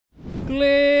Click!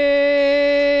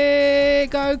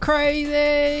 Go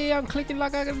crazy! I'm clicking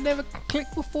like I've never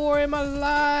clicked before in my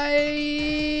life.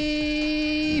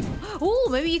 Ooh,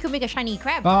 maybe you could make a shiny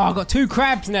crab. Oh, I've got 2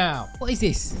 crabs now. What is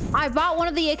this? I bought one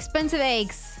of the expensive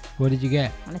eggs. What did you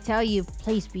get? I'm gonna tell you,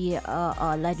 please be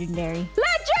a legendary. Legendary!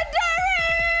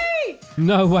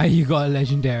 No way you got a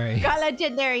legendary. Got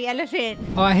legendary elephant.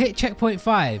 Oh, I hit checkpoint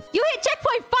 5. You hit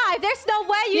checkpoint 5. There's no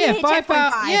way you hit 5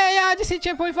 checkpoint 5. Yeah, I just hit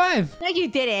checkpoint 5. No, you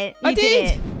didn't. I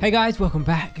did. Hey guys, welcome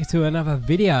back to another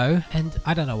video. And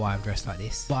I don't know why I'm dressed like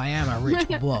this, but I am a rich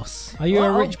boss. Are you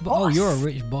a rich boss? Oh, you're a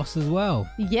rich boss as well.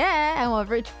 Yeah, I'm a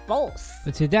rich boss.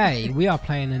 But today we are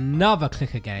playing another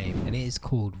clicker game, and it is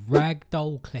called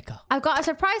Ragdoll Clicker. I've got a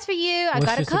surprise for you. I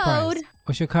got a code.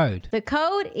 What's your code? The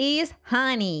code is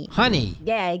honey. Honey?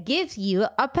 Yeah, it gives you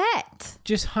a pet.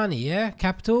 Just honey, yeah?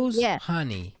 Capitals? Yeah.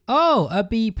 Honey. Oh, a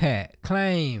bee pet.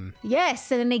 Claim.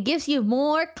 Yes, and then it gives you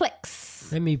more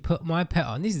clicks. Let me put my pet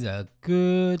on. This is a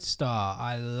good start.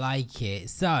 I like it.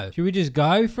 So, should we just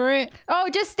go for it? Oh,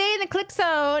 just stay in the click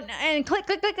zone and click,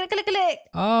 click, click, click, click, click.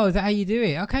 Oh, is that how you do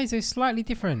it? Okay, so it's slightly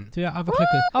different to that other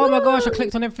clicker. Oh my gosh, I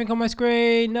clicked on everything on my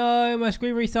screen. No, my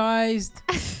screen resized.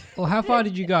 Well, how far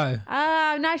did you go?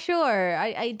 I'm not sure.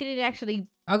 I didn't actually.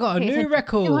 I got a new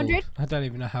record. 200? I don't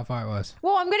even know how far it was.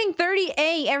 Well, I'm getting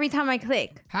 38 every time I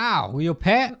click. How? With your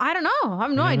pet? I don't know. I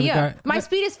have no idea. My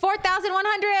speed is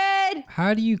 4,100.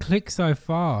 How do you click so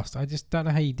fast? I just don't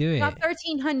know how you do it. Got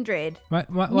 1,300. Mine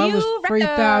was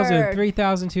 3,000,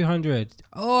 3,200.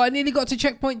 Oh, I nearly got to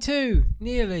checkpoint 2.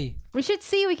 Nearly. We should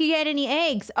see if we can get any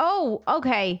eggs. Oh,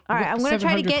 okay. All right, I'm going to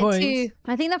try to get to...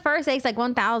 I think the first egg's like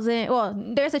 1,000. Well,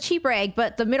 there's a cheaper egg,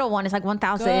 but the middle one is like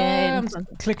 1,000. I'm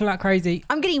clicking like crazy.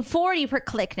 I'm getting 40 per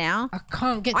click now. I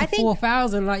can't get to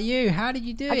 4,000 like you. How did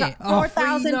you do it? Oh,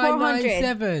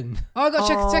 4,400. Oh, I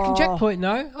got second checkpoint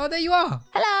now. Oh, there you are.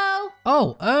 Hello.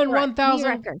 Oh, earn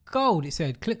 1,000 gold, it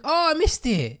said. Click. Oh, I missed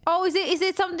it. Oh, is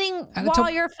it something while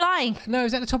you're flying? No,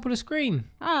 it's at the top of the screen.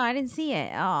 Oh, I didn't see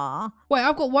it. Oh. Wait,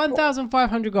 I've got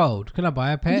 1,500 gold. Can I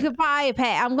buy a pet? You could buy a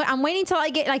pet. I'm waiting till I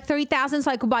get like 3,000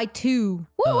 so I could buy 2.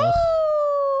 Woo!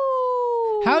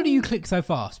 How do you click so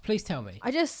fast? Please tell me. I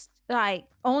just like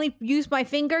only use my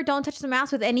finger. Don't touch the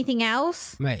mouse with anything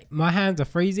else. Mate, my hands are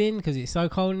freezing because it's so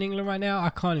cold in England right now. I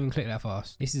can't even click that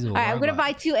fast. This is all right. I'm gonna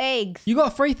buy 2 eggs. You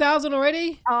got 3,000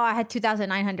 already? Oh, I had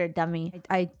 2,900, dummy.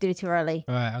 I did it too early.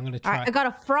 All right, I'm gonna try. All right, I got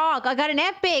a frog. I got an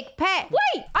epic pet.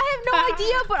 Wait, I have no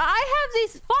idea, but I have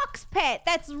this fox pet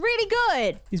that's really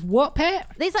good. This what pet?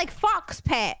 This like fox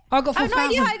pet. I got 4,000. I have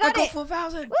no idea how I got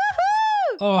 4,000.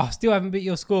 Woohoo! Oh, still haven't beat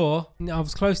your score. I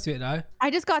was close to it though. I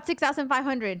just got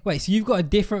 6,500. Wait, so you've got a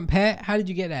different pet? How did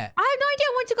you get that? I have no idea.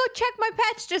 I went to go check my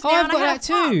pets just now. I've got that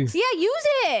too. Yeah, use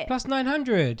it. Plus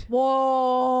 900.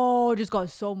 Whoa, just got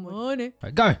so much money.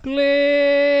 Right, go. Click.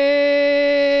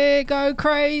 Go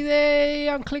crazy.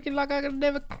 I'm clicking like I've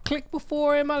never clicked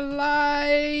before in my life.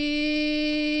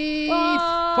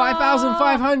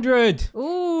 5,500.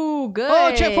 Ooh, good.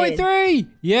 Oh, checkpoint 3.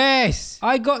 Yes.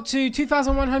 I got to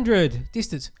 2,100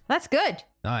 distance. That's good.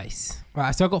 Nice.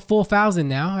 Right, so I've got 4,000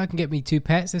 now. I can get me 2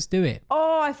 pets. Let's do it.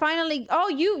 Oh, I finally... Oh,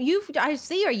 I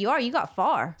see where you are. You got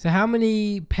far. So how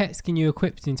many pets can you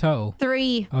equip in total?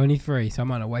 3. Only 3, so I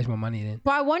might not waste my money then.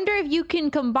 Well, I wonder if you can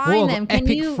combine them. Can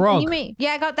you make...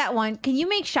 Yeah, I got that one. Can you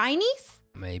make shinies?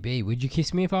 Maybe. Would you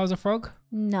kiss me if I was a frog?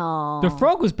 No. The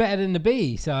frog was better than the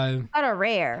bee, so... Got a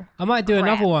rare. I might do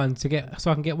another one so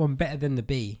I can get one better than the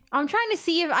bee. I'm trying to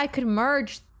see if I could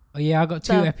merge... Oh yeah, I got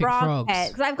 2 epic frogs.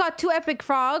 Because I've got 2 epic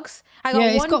frogs. I got one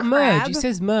it's got crab, merge. It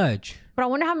says merge. But I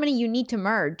wonder how many you need to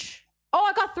merge. Oh,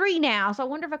 I got 3 now, so I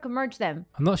wonder if I can merge them.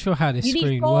 I'm not sure how this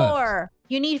screen works.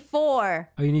 You need 4.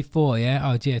 Oh, you need 4, yeah?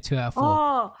 Oh, yeah, 2 out of 4.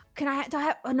 Oh, do I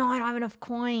have... Oh, no, I don't have enough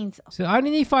coins. So I only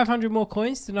need 500 more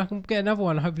coins, then I can get another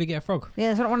one and hopefully get a frog. Yeah,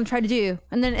 that's what I want to try to do.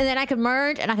 And then I could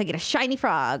merge and I could get a shiny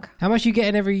frog. How much you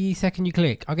getting every second you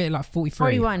click? I get like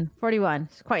 43. 41.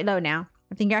 It's quite low now.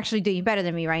 I think you're actually doing better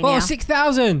than me right now. Oh,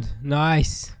 6,000.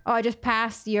 Nice. Oh, I just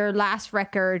passed your last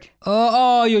record.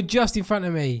 Oh, you're just in front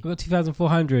of me. I got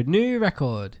 2,400. New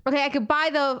record. Okay, I could buy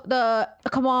the...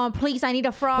 Come on, please. I need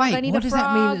a frog. Wait, I need what a does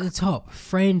that mean frog. at the top?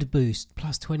 Friend boost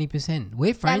plus 20%.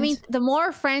 We're friends? That means the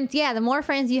more friends... Yeah, the more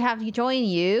friends you have to join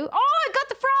you. Oh, I got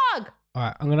the frog. All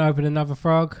right, I'm going to open another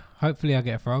frog. Hopefully I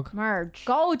get a frog. Merge.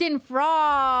 Golden frog.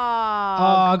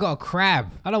 Oh, I got a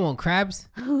crab. I don't want crabs.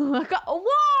 Whoa,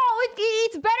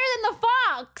 it's better than the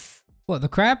fox. What, the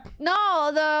crab?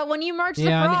 No, when you merge the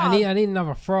frog. I need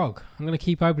another frog. I'm going to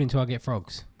keep opening until I get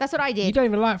frogs. That's what I did. You don't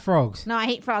even like frogs. No, I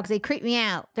hate frogs. They creep me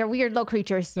out. They're weird little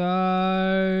creatures.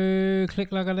 So,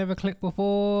 click like I never clicked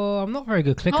before. I'm not a very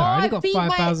good clicker. I only got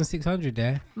 5,600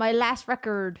 there. My last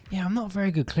record. Yeah, I'm not a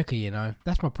very good clicker, you know.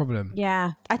 That's my problem.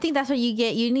 Yeah, I think that's what you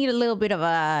get. You need a little bit of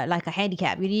a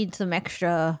handicap. You need some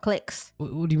extra clicks.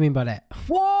 What do you mean by that?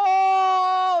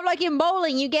 Whoa! Like in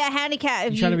bowling, you get a handicap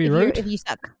if you trying to be rude? If you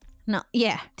suck. No,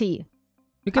 yeah, to you.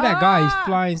 Look at that guy. He's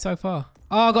flying so far.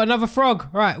 Oh, I got another frog.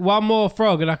 Right, one more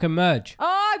frog and I can merge. Oh,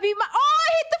 I hit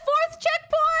the 4th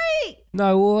checkpoint.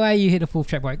 No way you hit the 4th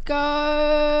checkpoint.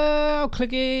 Go!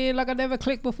 Clicking like I never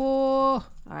clicked before. All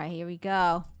right, here we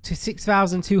go. To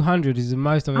 6,200 is the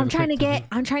most I've ever clicked.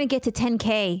 I'm trying to get to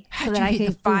 10K so that I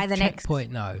can buy the next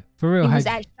checkpoint. No, for real. It was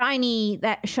that shiny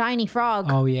frog.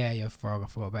 Oh yeah, your frog. I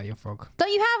forgot about your frog.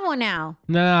 Don't you have one now?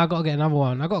 No, I gotta get another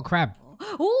one. I got a crab.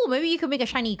 Oh, maybe you could make a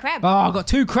shiny crab. Oh, I got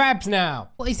 2 crabs now.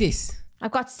 What is this? I've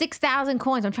got 6,000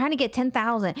 coins. I'm trying to get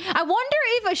 10,000. I wonder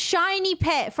if a shiny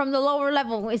pet from the lower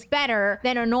level is better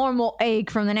than a normal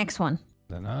egg from the next one.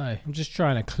 I don't know. I'm just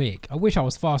trying to click. I wish I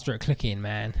was faster at clicking,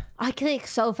 man. I click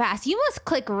so fast. You must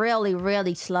click really,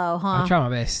 really slow, huh? I try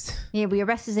my best. Yeah, but your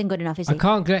best isn't good enough, is it? I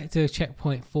can't get to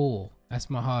checkpoint 4. That's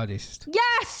my hardest.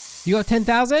 Yes! You got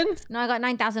 10,000? No, I got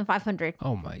 9,500.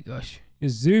 Oh my gosh. You're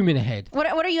zooming ahead. What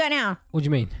are you at now? What do you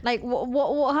mean? Like,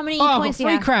 how many coins do you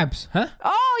have? I got 3 crabs. Huh?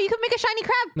 Oh, you could make a shiny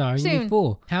crab. No, soon. you need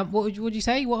 4. What would you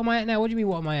say? What am I at now? What do you mean,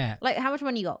 what am I at? Like, how much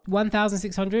money you got?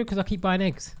 1,600 because I keep buying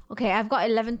eggs. Okay, I've got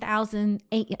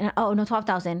 11,008. Oh, no,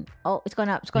 12,000. Oh, it's going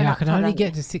up. It's going up. Yeah, I can only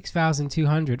get to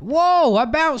 6,200. Whoa, I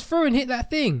bounced through and hit that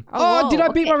thing. Oh, did I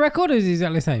beat my record or is it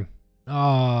exactly the same? Oh,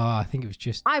 I think it was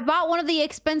just... I bought one of the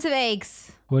expensive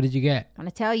eggs. What did you get? I'm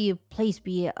going to tell you, please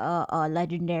be a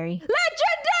legendary. Legendary!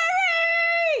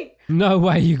 No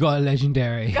way you got a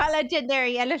legendary. Got a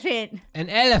legendary elephant. An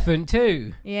elephant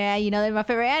too? Yeah, you know they're my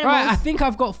favorite animals. Right, I think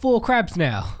I've got 4 crabs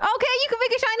now. Okay, you can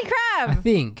make a shiny crab. I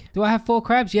think. Do I have 4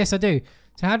 crabs? Yes, I do.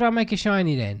 So how do I make a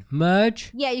shiny then?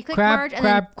 Merge? Yeah, you click crab, merge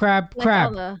and crab.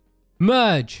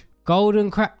 Merge.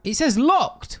 Golden crab. It says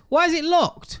locked. Why is it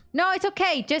locked? No, it's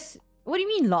okay. Just, what do you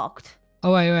mean locked?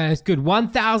 Oh, wait, that's good.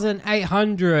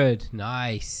 1,800.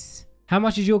 Nice. How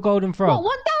much is your golden frog? What,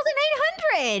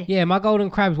 1,800? Yeah, my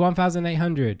golden crab's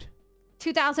 1,800.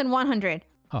 2,100.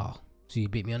 Oh, so you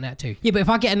beat me on that too. Yeah, but if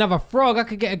I get another frog, I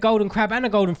could get a golden crab and a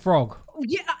golden frog.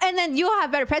 Yeah, and then you'll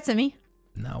have better pets than me.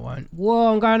 No, I won't.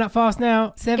 Whoa, I'm going up fast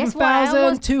now.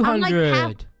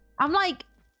 7,200. I'm like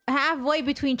halfway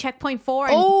between checkpoint 4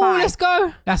 and 5. Oh, let's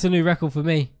go. That's a new record for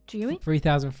me. Did you hear me?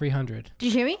 3,300. Did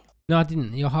you hear me? No, I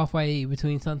didn't. You're halfway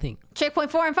between something. Checkpoint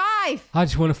 4 and 5. I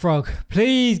just want a frog.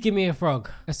 Please give me a frog.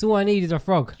 That's all I need is a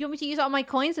frog. You want me to use all my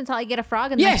coins until I get a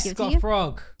frog? And yes, then got a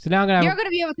frog. So now I'm going to You're going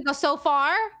to be able to go so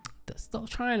far. Stop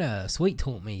trying to sweet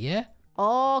talk me, yeah?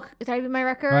 Oh, did I beat my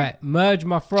record? Right, merge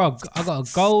my frog. I got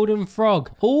a golden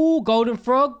frog. Oh, golden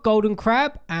frog, golden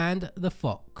crab, and the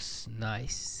fox.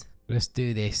 Nice. Let's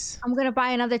do this. I'm going to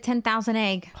buy another 10,000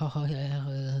 egg.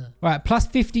 Right, plus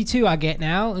 52 I get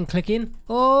now and clicking.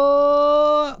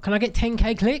 Oh, can I get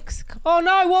 10K clicks? Oh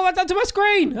no, what have I done to my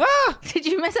screen? Ah! Did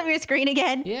you mess up your screen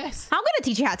again? Yes. I'm going to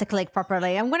teach you how to click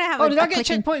properly. I'm going to have did I get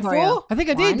checkpoint 4? I think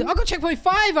I did. I got checkpoint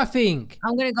 5, I think.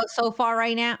 I'm going to go so far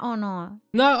right now. Oh no.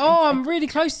 No, I'm really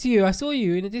close to you. I saw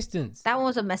you in the distance. That one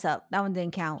was a mess up. That one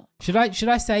didn't count. Should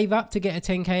I save up to get a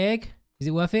 10K egg? Is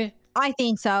it worth it? I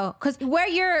think so. Because where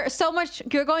you're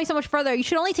going so much further, you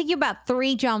should only take you about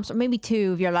 3 jumps or maybe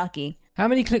 2 if you're lucky. How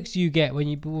many clicks do you get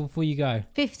before you go?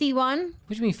 51. What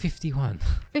do you mean 51?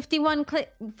 51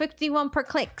 per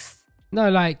clicks. No,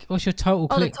 like, what's your total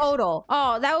clicks? Oh, the total.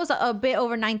 Oh, that was a bit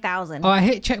over 9,000. Oh, I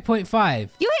hit checkpoint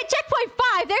 5. You hit checkpoint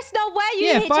 5? There's no way you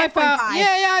hit checkpoint 5. Yeah,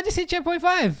 I just hit checkpoint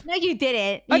 5. No, you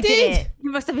didn't. I did.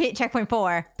 You must have hit checkpoint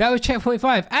 4. That was checkpoint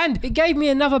 5. And it gave me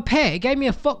another pet. It gave me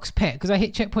a fox pet because I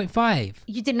hit checkpoint 5.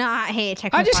 You did not hit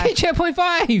checkpoint 5. I just hit checkpoint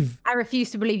 5. I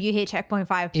refuse to believe you hit checkpoint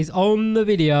 5. It's on the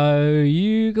video.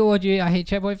 You go watch it. I hit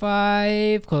checkpoint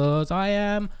 5 because I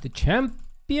am the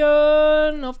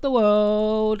champion of the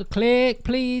world. Click,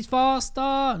 please,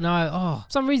 faster. No,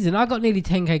 for some reason I got nearly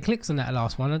 10K clicks on that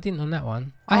last one. I didn't on that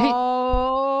one. You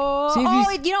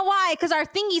know why? Because our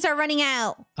thingies are running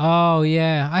out. Oh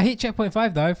yeah, I hit checkpoint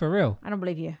 5 though, for real. I don't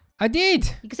believe you. I did.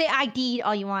 You can say I did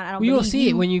all you want. I don't believe you'll see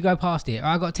it when you go past it.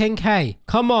 I got 10K.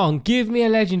 Come on, give me a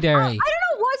legendary. I don't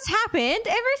know what's happened.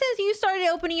 Ever since you started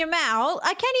opening your mouth,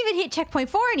 I can't even hit checkpoint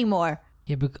 4 anymore.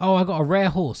 Yeah, I got a rare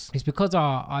horse. It's because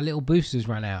our little boosters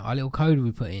ran out. Our little code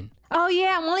we put in. Oh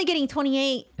yeah, I'm only getting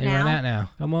 28 They run out now.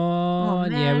 Come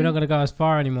on. Yeah, we're not going to go as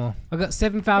far anymore. I got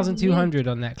 7,200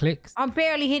 on that clicks. I'm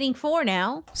barely hitting 4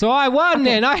 now. So I won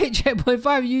then. I hit checkpoint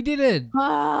 5. You didn't.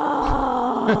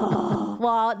 Oh.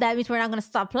 Well, that means we're not going to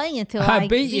stop playing until I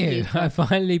beat you. I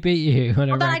finally beat you. Hold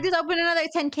on, I just opened another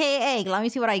 10K egg. Let me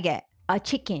see what I get. A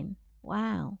chicken.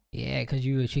 Wow. Yeah, because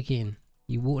you're a chicken.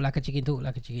 You walk like a chicken, talk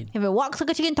like a chicken. If it walks like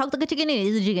a chicken, talks like a chicken, it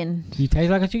is a chicken. Do you taste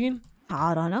like a chicken?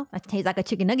 I don't know. It tastes like a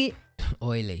chicken nugget.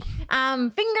 Oily.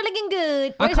 Finger looking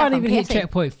good. I can't even hit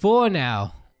checkpoint 4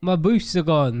 now. My boosts are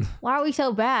gone. Why are we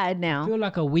so bad now? I feel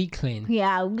like a weakling.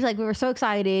 Yeah, it looks like we were so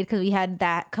excited because we had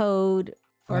that code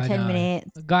for 10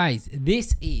 minutes. Guys,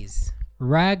 this is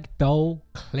Ragdoll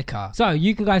Clicker. So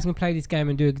you guys can play this game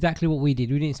and do exactly what we did.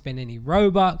 We didn't spend any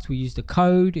Robux. We used a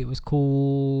code. It was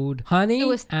called Honey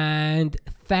and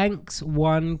Thanks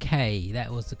 1K.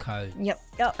 That was the code. Yep.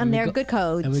 And they're good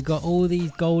codes. And we got all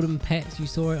these golden pets. You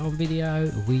saw it on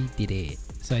video. We did it.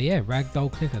 So yeah,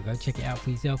 Ragdoll Clicker. Go check it out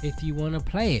for yourself if you want to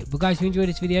play it. But guys, if you enjoyed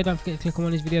this video, don't forget to click on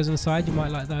one of these videos on the side. You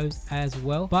might like those as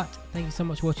well. But thank you so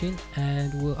much for watching.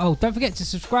 And don't forget to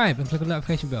subscribe and click on the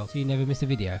notification bell so you never miss a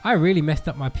video. I really messed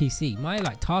up my PC. My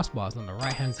taskbar's on the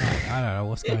right hand side. I don't know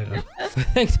what's going on.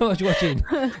 Thanks so much for watching.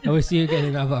 And we'll see you again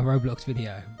in another Roblox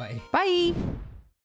video. Bye. Bye.